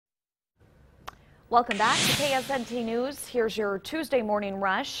Welcome back to KSNT News. Here's your Tuesday morning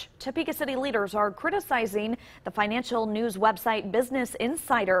rush. Topeka City leaders are criticizing the financial news website Business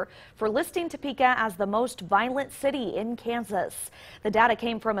Insider for listing Topeka as the most violent city in Kansas. The data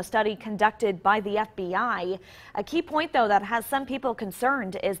came from a study conducted by the FBI. A key point, though, that has some people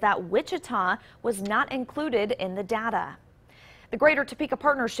concerned is that Wichita was not included in the data. The Greater Topeka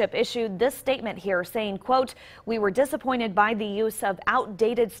Partnership issued this statement here saying, quote, "We were disappointed by the use of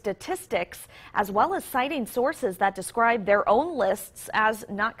outdated statistics as well as citing sources that describe their own lists as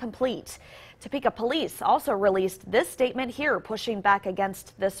not complete." Topeka Police also released this statement here pushing back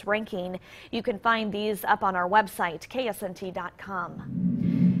against this ranking. You can find these up on our website, ksnt.com.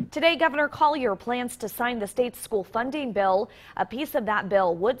 Today, Governor Collier plans to sign the state's school funding bill. A piece of that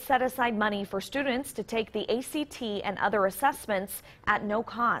bill would set aside money for students to take the ACT and other assessments at no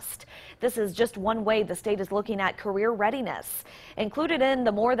cost. This is just one way the state is looking at career readiness. Included in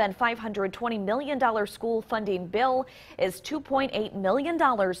the more than $520 million school funding bill is $2.8 million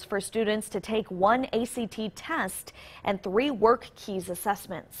for students to take one ACT test and 3 work keys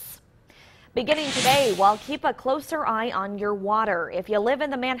assessments. Beginning today, keep a closer eye on your water. If you live in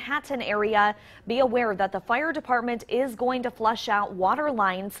the Manhattan area, be aware that the fire department is going to flush out water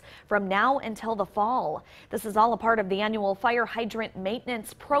lines from now until the fall. This is all a part of the annual fire hydrant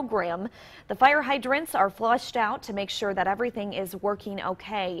maintenance program. The fire hydrants are flushed out to make sure that everything is working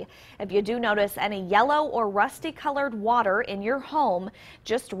okay. If you do notice any yellow or rusty colored water in your home,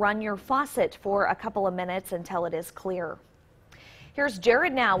 just run your faucet for a couple of minutes until it is clear. Here's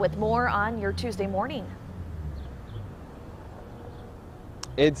Jared now with more on your Tuesday morning.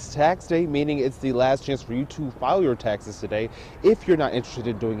 It's tax day, meaning it's the last chance for you to file your taxes today if you're not interested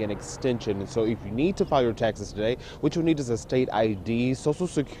in doing an extension. And so if you need to file your taxes today, what you'll need is a state ID, social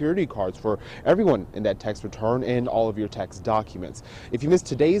security cards for everyone in that tax return, and all of your tax documents. If you miss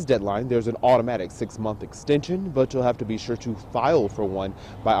today's deadline, there's an automatic 6-month extension, but you'll have to be sure to file for one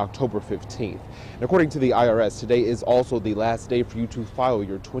by October 15th. And according to the IRS, today is also the last day for you to file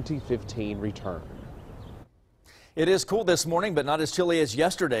your 2015 return. It is cool this morning, but not as chilly as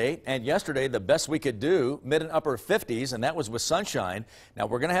yesterday. And yesterday, the best we could do, mid and upper 50s, and that was with sunshine. Now,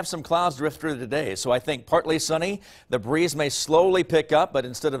 we're going to have some clouds drift through today, so I think partly sunny. The breeze may slowly pick up, but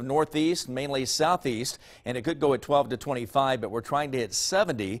instead of northeast, mainly southeast, and it could go at 12 to 25, but we're trying to hit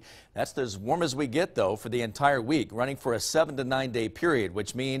 70. That's as warm as we get, though, for the entire week, running for a 7 to 9 day period,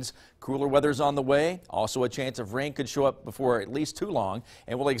 which means cooler weather's on the way. Also, a chance of rain could show up before at least too long,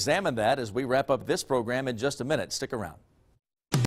 and we'll examine that as we wrap up this program in just a minute. Stick around.